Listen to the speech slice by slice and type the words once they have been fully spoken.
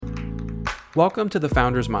Welcome to The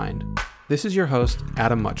Founder's Mind. This is your host,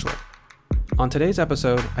 Adam Muchler. On today's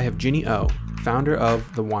episode, I have Jinny O, founder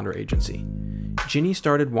of the Wander Agency. Jinny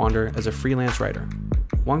started Wander as a freelance writer.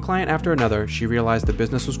 One client after another, she realized the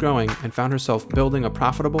business was growing and found herself building a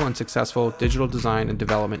profitable and successful digital design and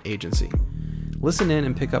development agency. Listen in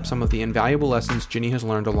and pick up some of the invaluable lessons Jinny has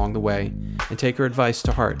learned along the way and take her advice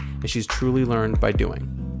to heart, as she's truly learned by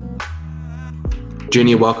doing.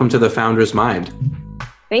 Jinny, welcome to The Founder's Mind.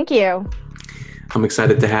 Thank you. I'm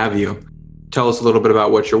excited to have you. Tell us a little bit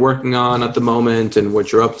about what you're working on at the moment and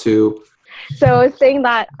what you're up to. So I was saying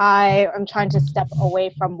that I am trying to step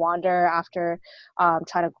away from Wander after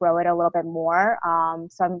trying to grow it a little bit more.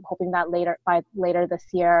 So I'm hoping that by later this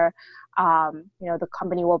year, the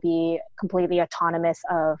company will be completely autonomous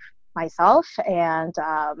of myself, and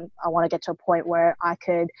I want to get to a point where I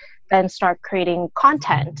could then start creating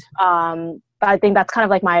content. But I think that's kind of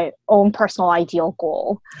like my own personal ideal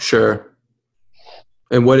goal. Sure.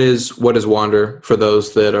 And what is Wander for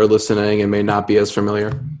those that are listening and may not be as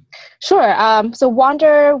familiar? Sure. So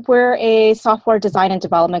Wander, we're a software design and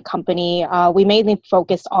development company. We mainly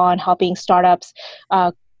focus on helping startups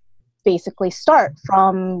basically start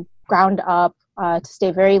from ground up to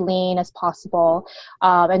stay very lean as possible.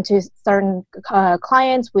 And to certain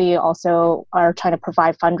clients, we also are trying to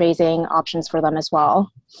provide fundraising options for them as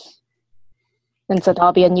well. And so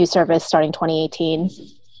that'll be a new service starting 2018.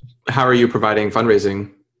 How are you providing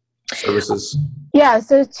fundraising services? Yeah,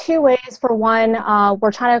 so two ways. For one,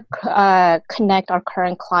 we're trying to connect our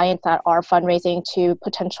current clients that are fundraising to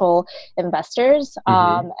potential investors.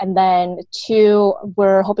 And then two,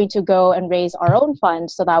 we're hoping to go and raise our own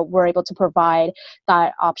funds so that we're able to provide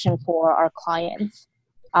that option for our clients.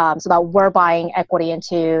 So that we're buying equity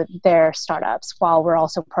into their startups while we're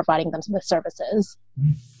also providing them with services.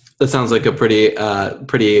 That sounds like a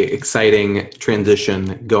pretty exciting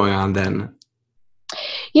transition going on then.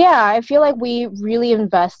 Yeah, I feel like we really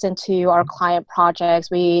invest into our client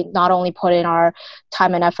projects. We not only put in our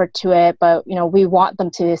time and effort to it, but we want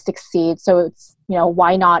them to succeed. So it's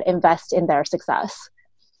why not invest in their success?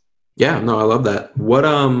 Yeah, no, I love that. What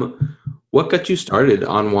got you started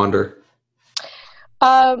on Wander?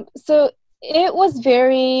 So it was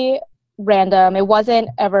very random. It wasn't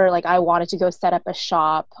ever like I wanted to go set up a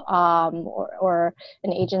shop or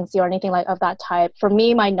an agency or anything of that type. For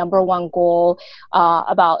me, my number one goal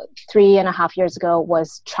about 3.5 years ago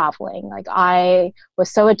was traveling. Like I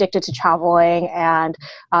was so addicted to traveling, and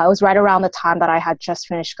it was right around the time that I had just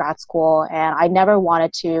finished grad school, and I never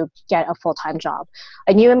wanted to get a full-time job.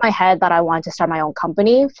 I knew in my head that I wanted to start my own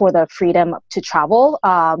company for the freedom to travel,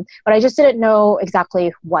 but I just didn't know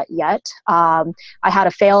exactly what yet. I had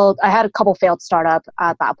a couple failed startup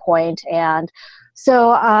at that point, and so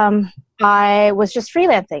I was just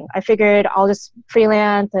freelancing. I figured I'll just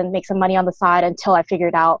freelance and make some money on the side until I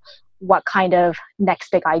figured out what kind of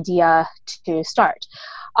next big idea to start.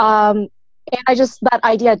 And that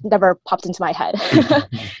idea never popped into my head.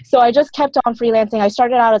 So I just kept on freelancing. I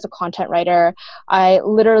started out as a content writer.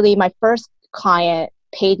 My first client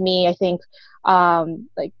paid me, I think,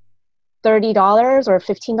 like $30 or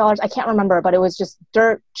 $15. I can't remember, but it was just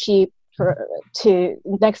dirt cheap to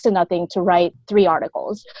next to nothing to write 3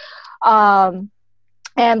 articles.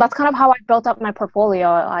 And that's kind of how I built up my portfolio.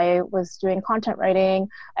 I was doing content writing,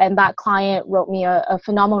 and that client wrote me a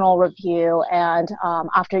phenomenal review. And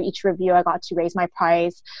after each review, I got to raise my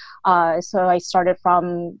price. So I started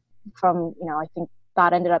from I think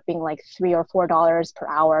that ended up being like $3 or $4 per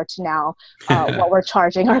hour to now what we're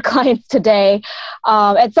charging our clients today.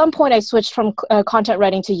 At some point, I switched from content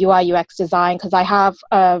writing to UI UX design because I have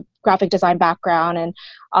a graphic design background, and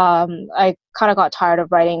I kind of got tired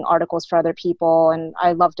of writing articles for other people, and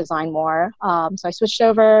I love design more. So I switched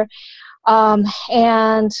over,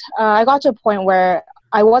 and I got to a point where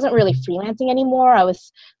I wasn't really freelancing anymore.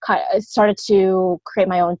 I started to create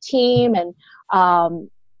my own team and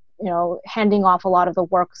handing off a lot of the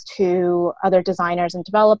work to other designers and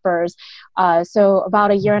developers. So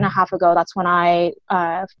about 1.5 years ago, that's when I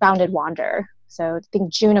founded Wander. So I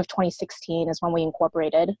think June of 2016 is when we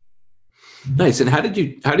incorporated. Nice. And how did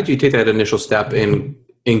you take that initial step in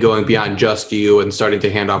going beyond just you and starting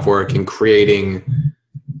to hand off work and creating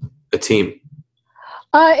a team?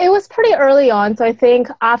 It was pretty early on. So I think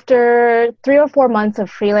after 3 or 4 months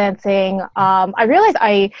of freelancing, I realized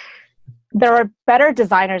there are better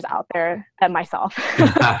designers out there than myself.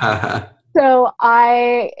 So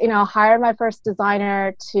I, hired my first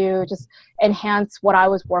designer to just enhance what I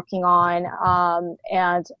was working on,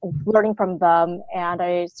 and learning from them. And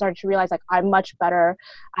I started to realize like I'm much better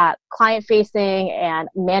at client facing and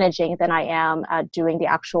managing than I am at doing the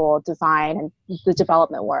actual design and the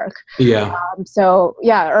development work. Yeah. So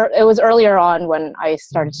yeah, it was earlier on when I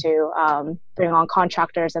started to bring on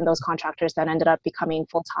contractors, and those contractors then ended up becoming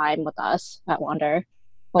full time with us at Wander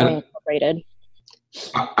when we And incorporated.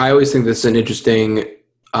 I always think this is an interesting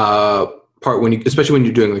part especially when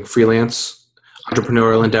you're doing like freelance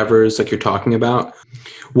entrepreneurial endeavors, like you're talking about.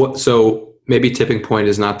 So maybe tipping point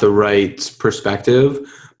is not the right perspective,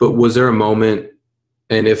 but was there a moment,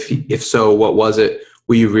 and if so, what was it,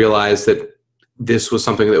 where you realized that this was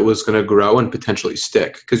something that was going to grow and potentially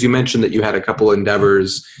stick? Because you mentioned that you had a couple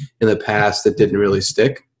endeavors in the past that didn't really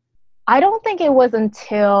stick. I don't think it was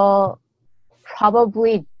until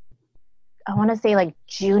probably, I want to say like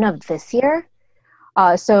June of this year.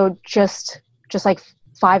 So just like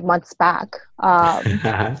 5 months back.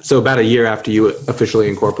 So about a year after you officially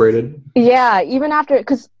incorporated? Yeah, even after,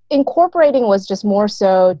 because incorporating was just more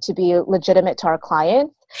so to be legitimate to our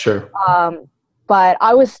clients. Sure. But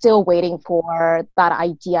I was still waiting for that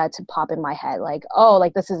idea to pop in my head. Like, oh,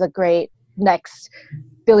 like this is a great next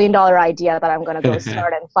 $1 billion idea that I'm going to go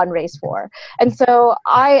start and fundraise for. And so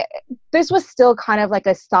this was still kind of like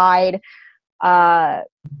a side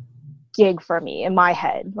gig for me in my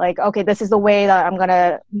head. Like, okay, this is the way that I'm going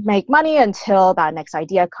to make money until that next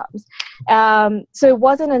idea comes. So it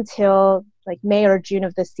wasn't until like May or June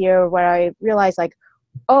of this year where I realized like,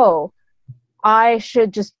 oh, I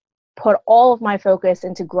should just put all of my focus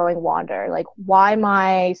into growing Wander. Like, why am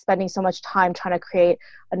I spending so much time trying to create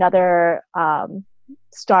another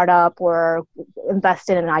startup or invest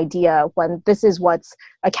in an idea when this is what's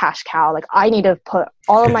a cash cow? Like, I need to put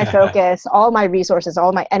all of my focus, all of my resources, all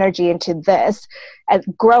of my energy into this and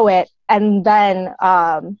grow it. And then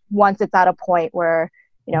once it's at a point where,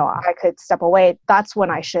 I could step away, that's when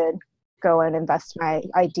I should go and invest my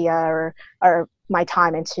idea or my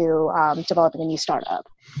time into developing a new startup.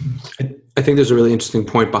 I think there's a really interesting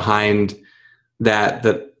point behind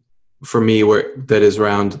that for me, that is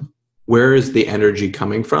around, where is the energy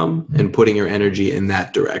coming from, and putting your energy in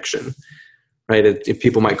that direction, right? If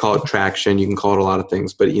people might call it traction, you can call it a lot of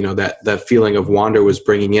things, but that feeling of Wander was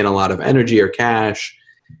bringing in a lot of energy or cash,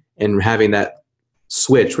 and having that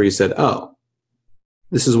switch where you said, oh,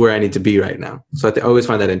 this is where I need to be right now. So I always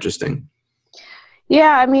find that interesting.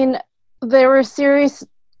 Yeah, I mean, there were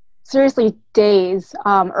seriously days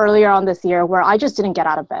earlier on this year where I just didn't get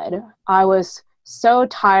out of bed. I was so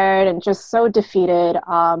tired and just so defeated.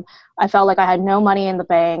 I felt like I had no money in the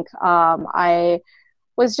bank. I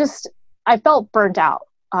felt burnt out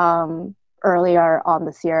earlier on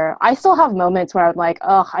this year. I still have moments where I'm like,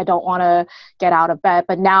 oh, I don't want to get out of bed.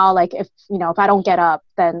 But now, like, if I don't get up,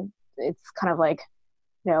 then it's kind of like,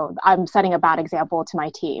 I'm setting a bad example to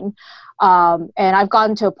my team. And I've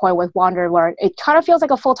gotten to a point with Wander where it kind of feels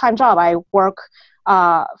like a full-time job. I work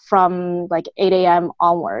from like 8 a.m.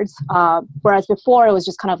 onwards. Whereas before it was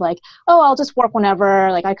just kind of like, oh, I'll just work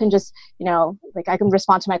whenever. Like I can just, like I can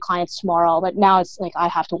respond to my clients tomorrow. But now it's like I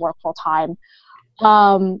have to work full-time.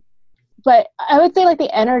 But I would say like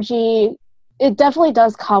the energy, it definitely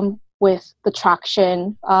does come with the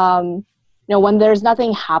traction. When there's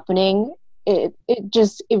nothing happening, it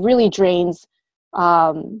really drains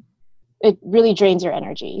your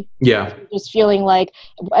energy. Yeah. Just feeling like,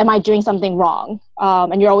 am I doing something wrong?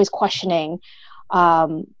 And you're always questioning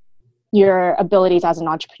your abilities as an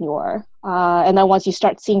entrepreneur. And then once you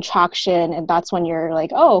start seeing traction, and that's when you're like,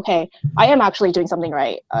 oh, okay, I am actually doing something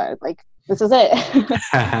right. Like this is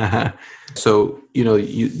it. So,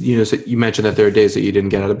 you mentioned that there are days that you didn't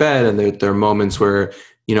get out of bed, and there are moments where,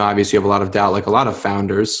 obviously you have a lot of doubt, like a lot of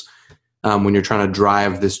founders, when you're trying to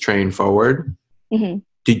drive this train forward. Mm-hmm.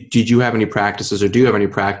 Did you have any practices, or do you have any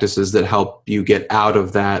practices that help you get out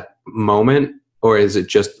of that moment, or is it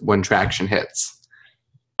just when traction hits?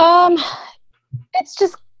 It's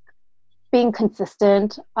just being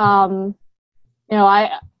consistent. At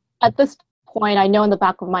this point, I know in the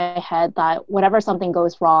back of my head that whenever something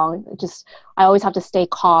goes wrong, I always have to stay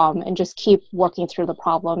calm and just keep working through the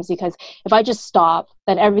problems, because if I just stop,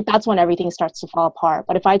 then that's when everything starts to fall apart.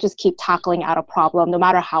 But if I just keep tackling out a problem, no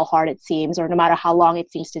matter how hard it seems or no matter how long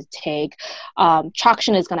it seems to take,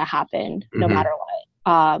 traction is going to happen no matter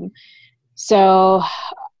what. So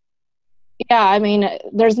yeah, I mean,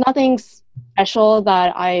 there's nothing special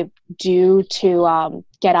that I do to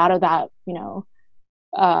get out of that,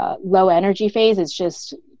 low energy phase. It's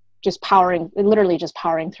just literally just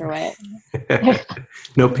powering through it.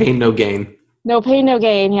 No pain, no gain. No pain, no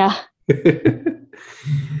gain. Yeah.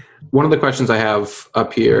 One of the questions I have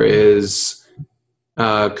up here is,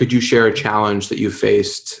 could you share a challenge that you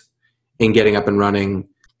faced in getting up and running,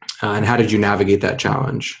 and how did you navigate that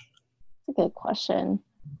challenge? That's a good question.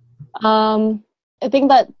 I think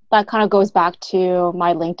that kind of goes back to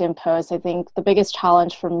my LinkedIn post. I think the biggest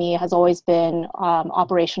challenge for me has always been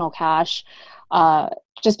operational cash.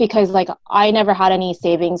 Just because like I never had any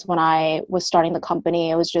savings when I was starting the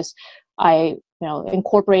company. It was just I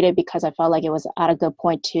incorporated because I felt like it was at a good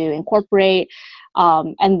point to incorporate.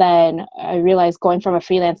 And then I realized going from a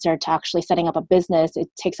freelancer to actually setting up a business, it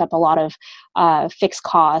takes up a lot of fixed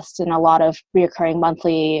costs and a lot of reoccurring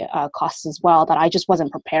monthly costs as well that I just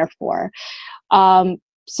wasn't prepared for.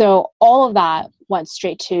 So all of that went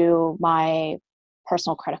straight to my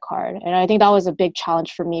personal credit card. And I think that was a big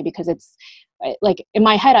challenge for me because it's like in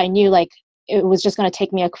my head, I knew like it was just going to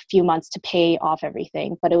take me a few months to pay off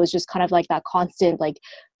everything. But it was just kind of like that constant like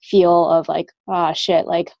feel of like, ah, shit,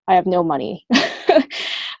 like I have no money.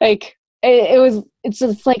 Like it's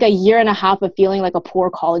just like a year and a half of feeling like a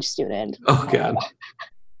poor college student. Oh God.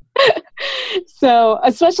 So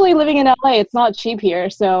especially living in LA, it's not cheap here.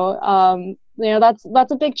 So,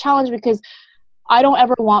 that's a big challenge because I don't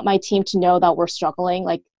ever want my team to know that we're struggling.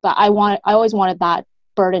 Like that I always wanted that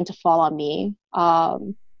burden to fall on me,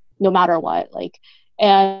 no matter what. Like,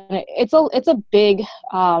 and it's a big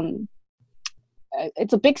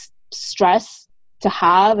stress to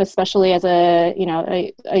have, especially as a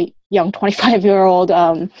young 25-year-old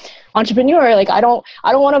entrepreneur. Like I don't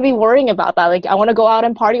want to be worrying about that. Like I want to go out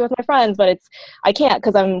and party with my friends, but I can't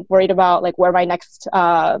because I'm worried about like where my next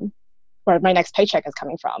paycheck is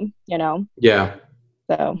coming from, Yeah.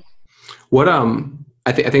 So What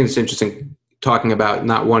I think it's interesting talking about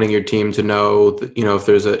not wanting your team to know that,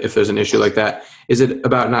 if there's an issue like that. Is it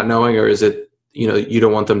about not knowing, or is it you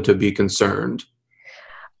don't want them to be concerned?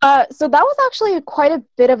 So that was actually quite a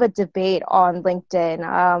bit of a debate on LinkedIn.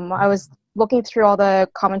 I was looking through all the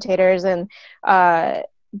commentators, and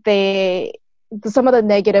some of the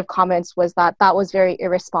negative comments was that was very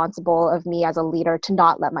irresponsible of me as a leader to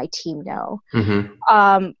not let my team know.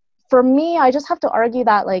 Mm-hmm. For me, I just have to argue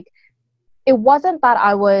that like it wasn't that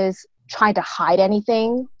I was trying to hide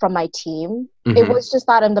anything from my team. Mm-hmm. It was just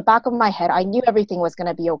that in the back of my head, I knew everything was going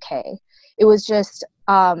to be okay. It was just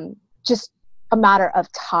a matter of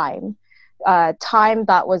time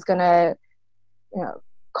that was going to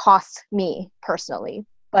cost me personally,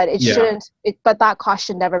 but it shouldn't, but that cost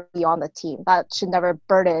should never be on the team. That should never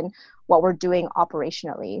burden what we're doing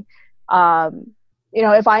operationally.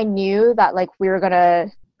 If I knew that like we were going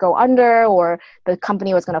to go under or the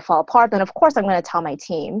company was going to fall apart, then of course I'm going to tell my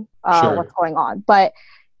team what's going on. But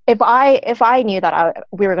if I knew that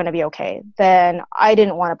we were going to be okay, then I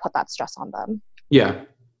didn't want to put that stress on them. Yeah.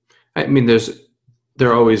 I mean, there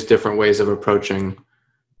are always different ways of approaching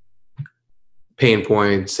pain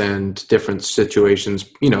points and different situations,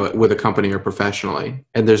 with a company or professionally.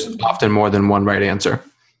 And there's often more than one right answer.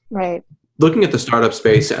 Right. Looking at the startup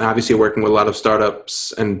space and obviously working with a lot of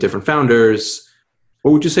startups and different founders,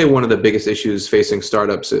 what would you say one of the biggest issues facing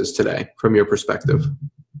startups is today from your perspective?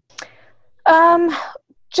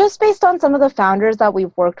 Just based on some of the founders that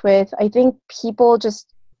we've worked with, I think people just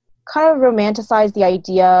kind of romanticize the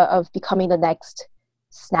idea of becoming the next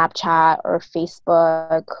Snapchat or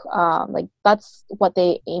Facebook. Like that's what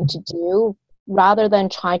they aim to do rather than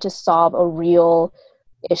trying to solve a real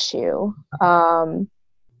issue. And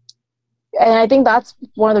I think that's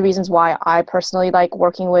one of the reasons why I personally like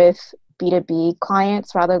working with B2B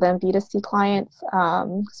clients rather than B2C clients.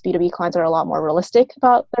 Because B2B clients are a lot more realistic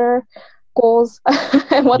about their goals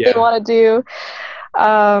and what they want to do.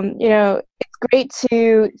 It's great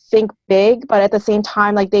to think big, but at the same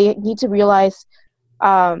time, like they need to realize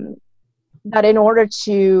that in order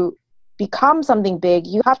to become something big,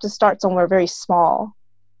 you have to start somewhere very small.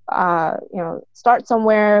 Start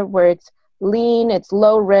somewhere where it's lean, it's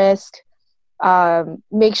low risk.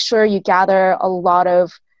 Make sure you gather a lot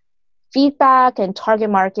of feedback and target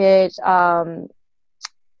market,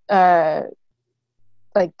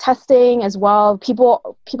 like testing as well.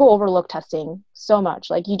 People overlook testing so much.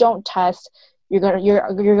 Like you don't test, you're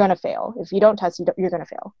gonna fail. If you don't test, you're gonna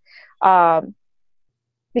fail.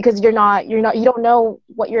 Because you don't know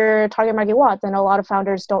what your target market wants, and a lot of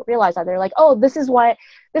founders don't realize that. They're like, oh, this is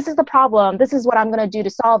the problem, this is what I'm going to do to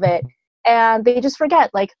solve it, and they just forget,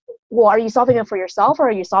 like, well, are you solving it for yourself or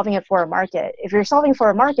are you solving it for a market? If you're solving for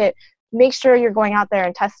a market, make sure you're going out there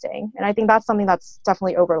and testing. And I think that's something that's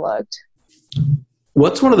definitely overlooked.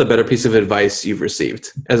 What's one of the better pieces of advice you've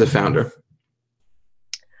received as a founder?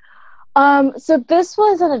 So this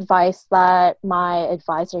was an advice that my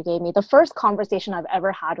advisor gave me. The first conversation I've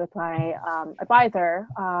ever had with my advisor,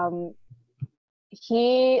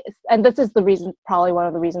 he, and this is the reason, probably one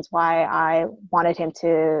of the reasons why I wanted him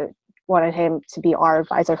to be our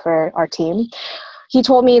advisor for our team. He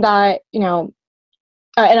told me that,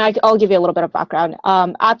 I'll give you a little bit of background.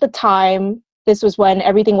 At the time, this was when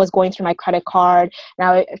everything was going through my credit card.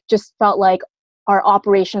 Now it just felt like our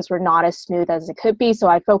operations were not as smooth as it could be. So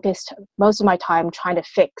I focused most of my time trying to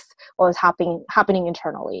fix what was happening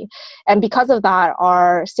internally. And because of that,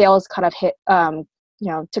 our sales kind of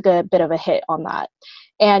took a bit of a hit on that.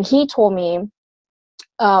 And he told me,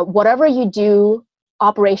 whatever you do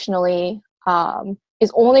operationally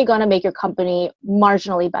is only going to make your company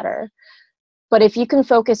marginally better. But if you can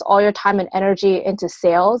focus all your time and energy into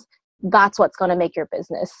sales, that's what's going to make your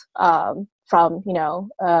business from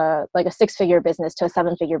like a 6-figure business to a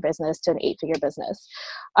 7-figure business to an 8-figure business.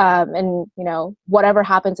 And whatever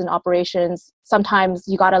happens in operations, sometimes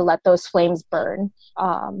you got to let those flames burn.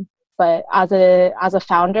 But as a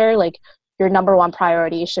founder, like, your number one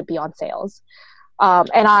priority should be on sales.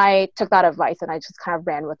 And I took that advice and I just kind of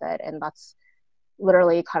ran with it. And that's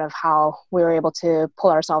literally kind of how we were able to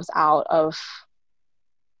pull ourselves out of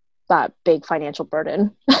that big financial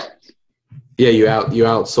burden. Yeah, you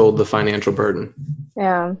outsold the financial burden.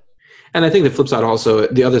 Yeah. And I think the flip side also,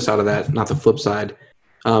 the other side of that, not the flip side,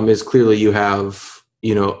 is clearly you have,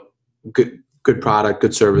 good product,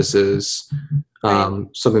 good services, Right.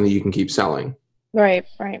 something that you can keep selling. Right.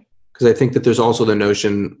 Because I think that there's also the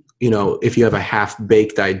notion, if you have a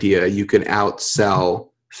half-baked idea, you can outsell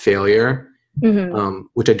failure,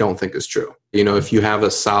 which I don't think is true. If you have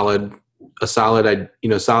a solid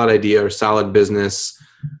idea or solid business,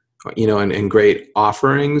 and great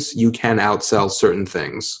offerings, you can outsell certain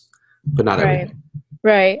things, but not everything.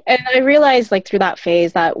 Right. And I realized, like, through that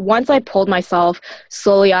phase that once I pulled myself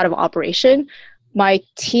slowly out of operation, my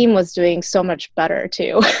team was doing so much better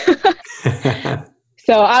too.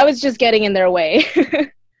 So I was just getting in their way.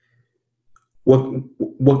 What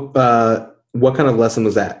kind of lesson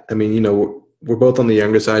was that? I mean, we're both on the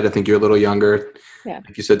younger side. I think you're a little younger. Yeah.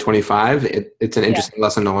 Like you said, 25. It's an interesting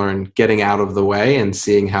lesson to learn, getting out of the way and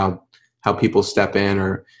seeing how people step in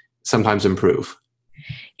or sometimes improve.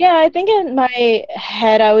 Yeah, I think in my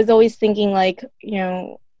head, I was always thinking, like,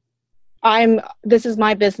 this is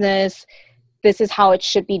my business. This is how it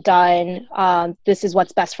should be done. This is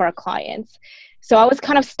what's best for our clients. So I was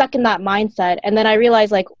kind of stuck in that mindset. And then I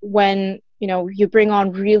realized, like, when, you bring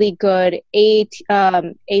on really good A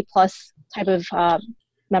plus type of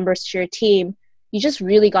members to your team, you just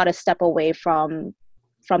really got to step away from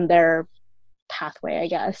their pathway, I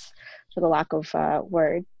guess, for the lack of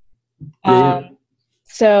word. Yeah.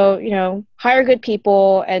 So, hire good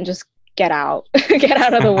people and just get out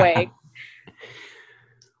of the way.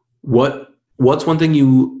 What's one thing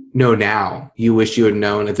you know now you wish you had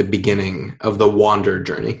known at the beginning of the Wander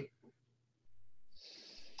journey?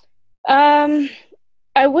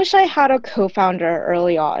 I wish I had a co-founder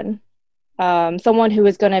early on, someone who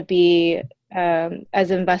was going to be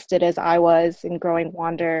as invested as I was in growing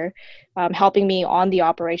Wander, helping me on the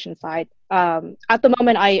operation side. At the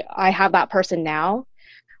moment, I have that person now.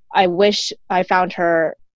 I wish I found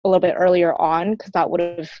her a little bit earlier on, because that would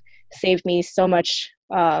have saved me so much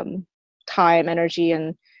time, energy,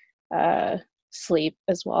 and sleep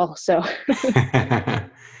as well. So,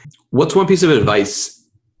 what's one piece of advice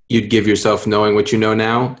you'd give yourself knowing what you know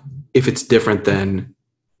now, if it's different than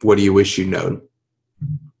what do you wish you known?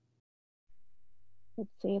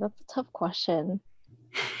 let's see, that's a tough question.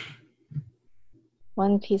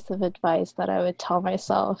 One piece of advice that I would tell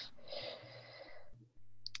myself.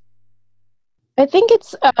 I think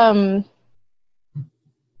it's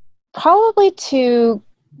probably to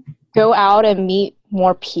go out and meet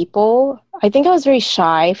more people. I think I was very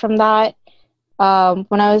shy from that.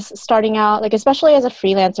 When I was starting out, like, especially as a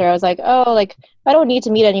freelancer, I was like, oh, like, I don't need to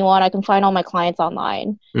meet anyone. I can find all my clients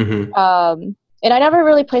online. Mm-hmm. And I never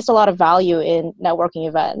really placed a lot of value in networking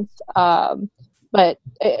events. And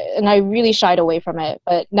I really shied away from it.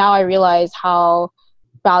 But now I realize how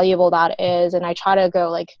valuable that is. And I try to go,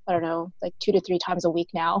 like, I don't know, like 2 to 3 times a week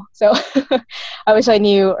now. So I wish I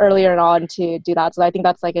knew earlier on to do that. So I think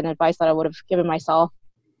that's like an advice that I would have given myself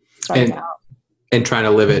starting out. And trying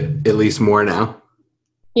to live it at least more now.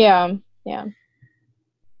 Yeah.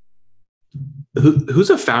 Who's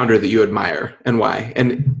a founder that you admire and why?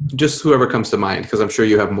 And just whoever comes to mind, because I'm sure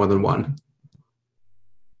you have more than one.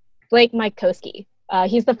 Blake Mycoskie.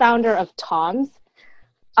 He's the founder of Tom's.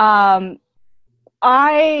 I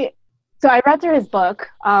read through his book,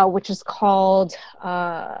 which is called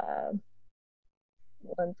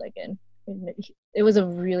one second. It was a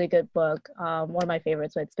really good book. One of my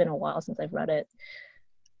favorites, but it's been a while since I've read it.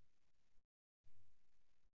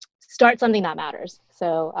 Start Something That Matters.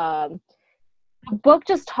 So the book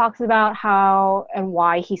just talks about how and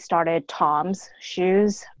why he started Tom's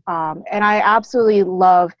Shoes. And I absolutely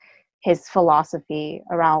love his philosophy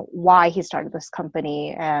around why he started this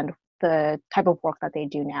company and the type of work that they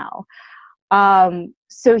do now.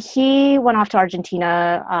 So he went off to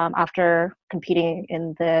Argentina after competing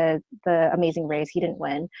in the Amazing Race. He didn't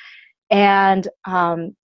win. And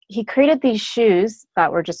he created these shoes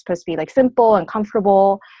that were just supposed to be like simple and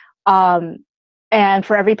comfortable. And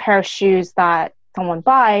for every pair of shoes that someone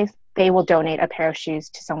buys, they will donate a pair of shoes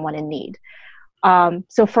to someone in need.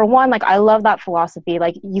 So for one, like I love that philosophy.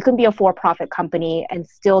 Like you can be a for-profit company and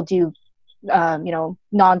still do,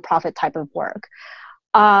 non-profit type of work.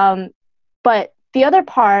 But the other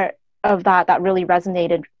part of that really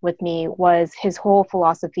resonated with me was his whole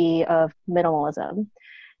philosophy of minimalism.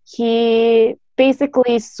 He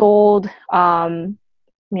basically sold,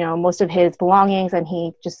 most of his belongings, and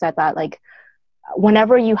he just said that like,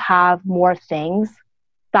 whenever you have more things,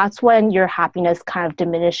 that's when your happiness kind of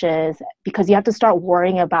diminishes because you have to start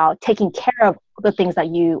worrying about taking care of the things that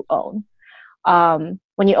you own.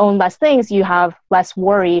 When you own less things, you have less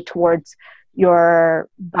worry towards your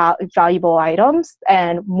valuable items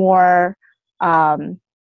and more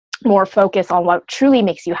focus on what truly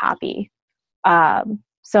makes you happy.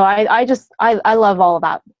 So I love all of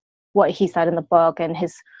that, what he said in the book and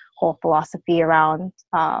his whole philosophy around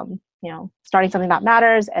starting something that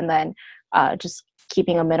matters and then just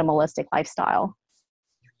keeping a minimalistic lifestyle.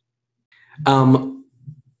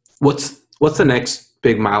 What's the next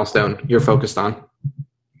big milestone you're focused on?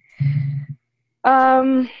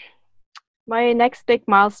 My next big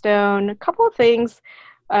milestone, a couple of things.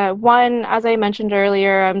 One, as I mentioned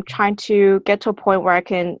earlier, I'm trying to get to a point where I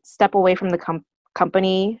can step away from the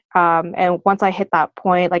company. And once I hit that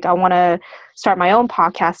point, like I want to start my own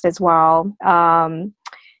podcast as well.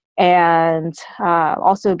 And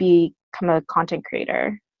also become a content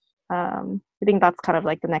creator. I think that's kind of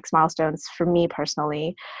like the next milestones for me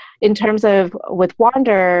personally. In terms of with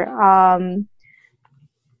Wander,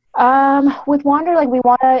 like we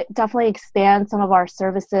want to definitely expand some of our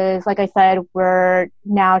services. Like I said, we're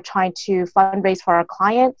now trying to fundraise for our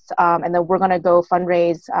clients, and then we're going to go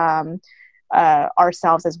fundraise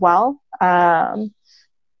ourselves as well. I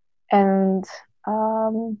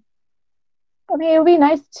mean, it would be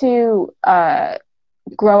nice to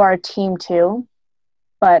grow our team too,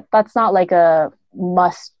 but that's not like a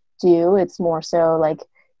must do. It's more so like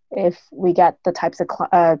if we get the types of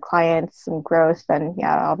clients and growth, then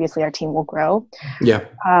yeah, obviously our team will grow. Yeah.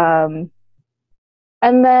 And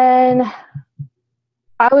then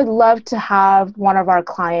I would love to have one of our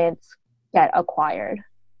clients get acquired.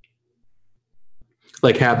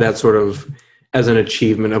 Like have that sort of as an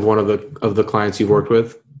achievement of one of the clients you've worked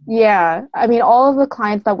with? Yeah. I mean, all of the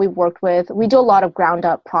clients that we've worked with, we do a lot of ground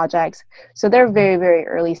up projects. So they're very, very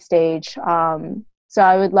early stage. So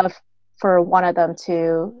I would love for one of them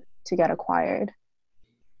to get acquired.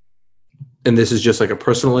 And this is just like a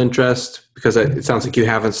personal interest because it sounds like you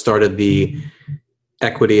haven't started the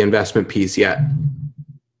equity investment piece yet.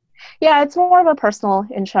 Yeah, it's more of a personal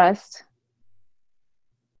interest.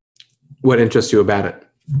 What interests you about it?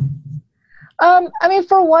 I mean,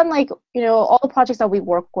 for one, like, all the projects that we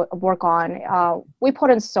work on, we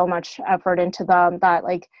put in so much effort into them that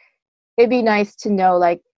like, it'd be nice to know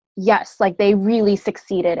like, yes, like they really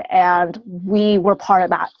succeeded and we were part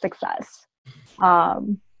of that success.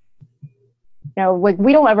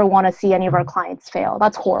 We don't ever want to see any of our clients fail.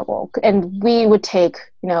 That's horrible. And we would take,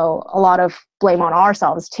 a lot of blame on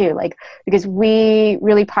ourselves too, like, because we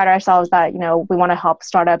really pride ourselves that, we want to help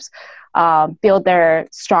startups build their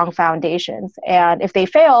strong foundations. And if they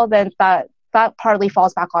fail, then that partly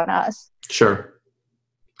falls back on us. Sure.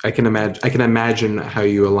 I can imagine how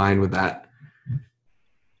you align with that.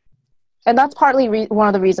 And that's partly one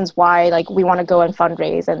of the reasons why like we want to go and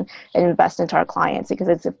fundraise and invest into our clients,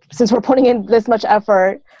 because since we're putting in this much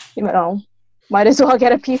effort, might as well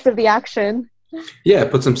get a piece of the action. Yeah,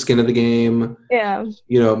 put some skin in the game. Yeah.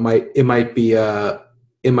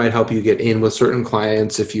 It might help you get in with certain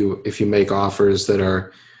clients if you make offers that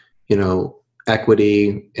are,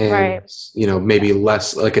 equity and right. Maybe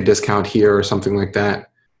less like a discount here or something like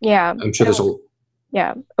that. Yeah. I'm sure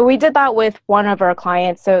Yeah, we did that with one of our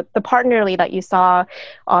clients. So the Partnerly that you saw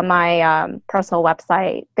on my personal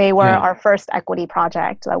website, they were our first equity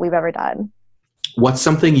project that we've ever done. What's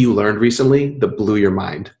something you learned recently that blew your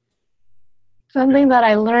mind? Something that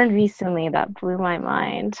I learned recently that blew my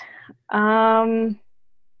mind.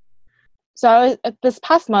 This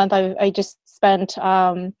past month, I just spent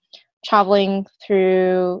traveling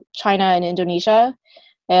through China and Indonesia,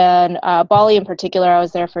 and Bali in particular. I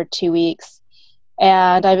was there for 2 weeks,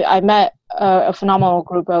 and I met a phenomenal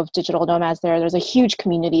group of digital nomads there. There's a huge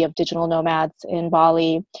community of digital nomads in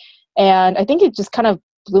Bali, and I think it just kind of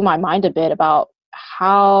blew my mind a bit about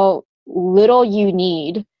how little you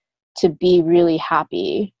need to be really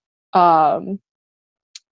happy.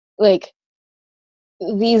 Like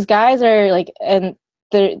these guys are like, and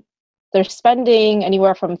they're spending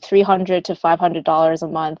anywhere from $300 to $500 a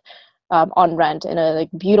month on rent in a like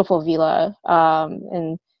beautiful villa,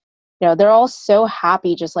 and they're all so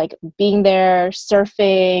happy just like being there,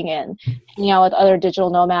 surfing and hanging out with other digital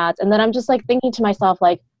nomads. And then I'm just like thinking to myself,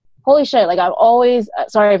 like, holy shit, like I'm always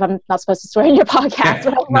sorry if I'm not supposed to swear in your podcast,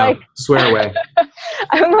 but I'm like, swear away.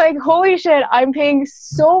 I'm like, holy shit, I'm paying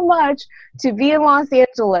so much to be in Los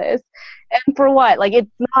Angeles. And for what? Like, it's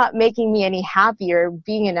not making me any happier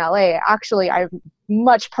being in LA. Actually, I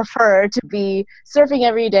much prefer to be surfing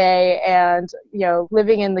every day and,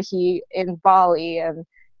 living in the heat in Bali and,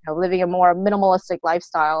 living a more minimalistic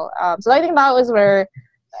lifestyle. So I think that was where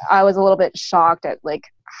I was a little bit shocked at like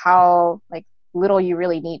how like little you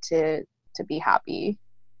really need to be happy.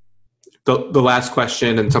 The last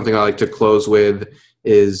question, and something I like to close with,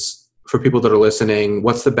 is for people that are listening,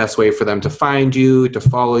 what's the best way for them to find you, to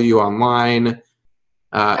follow you online?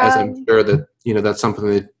 As I'm sure that, that's something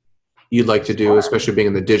that you'd like to do, sure, especially being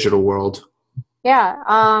in the digital world. Yeah.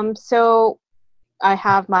 So I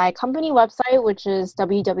have my company website, which is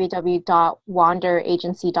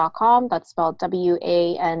www.wanderagency.com. That's spelled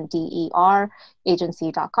WANDER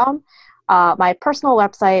agency.com. My personal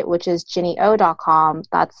website, which is jinnyo.com.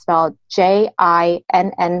 That's spelled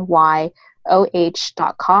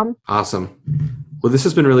JINNYOH.com. Awesome. Well, this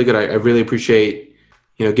has been really good. I really appreciate,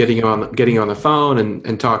 getting you on the phone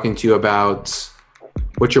and talking to you about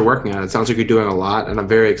what you're working on. It sounds like you're doing a lot, and I'm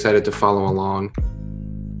very excited to follow along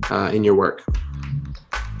in your work.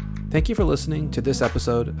 Thank you for listening to this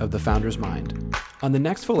episode of The Founder's Mind. On the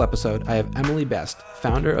next full episode, I have Emily Best,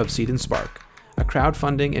 founder of Seed and Spark, a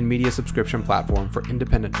crowdfunding and media subscription platform for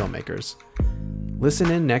independent filmmakers. Listen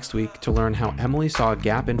in next week to learn how Emily saw a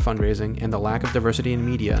gap in fundraising and the lack of diversity in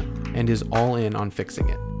media and is all in on fixing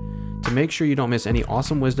it. To make sure you don't miss any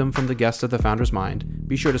awesome wisdom from the guests of The Founder's Mind,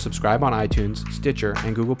 be sure to subscribe on iTunes, Stitcher,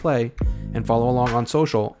 and Google Play, and follow along on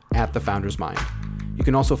social at The Founder's Mind. You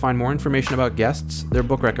can also find more information about guests, their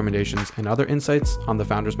book recommendations, and other insights on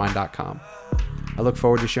thefoundersmind.com. I look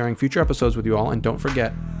forward to sharing future episodes with you all, and don't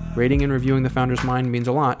forget, rating and reviewing The Founder's Mind means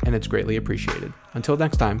a lot, and it's greatly appreciated. Until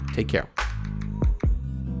next time, take care.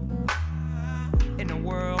 In a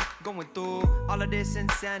world going through all of this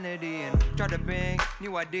insanity and try to bring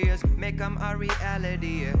new ideas, make them a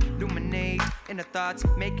reality. Illuminate in the thoughts,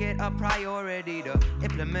 make it a priority to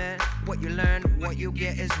implement what you learn. What you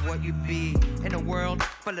get is what you be. In a world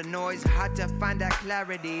full of noise, hard to find that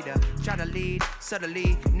clarity to try to lead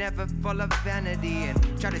subtly, never full of vanity,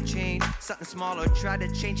 and try to change something small or try to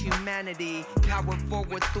change humanity. Power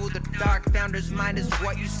forward through the dark, founder's mind is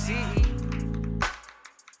what you see.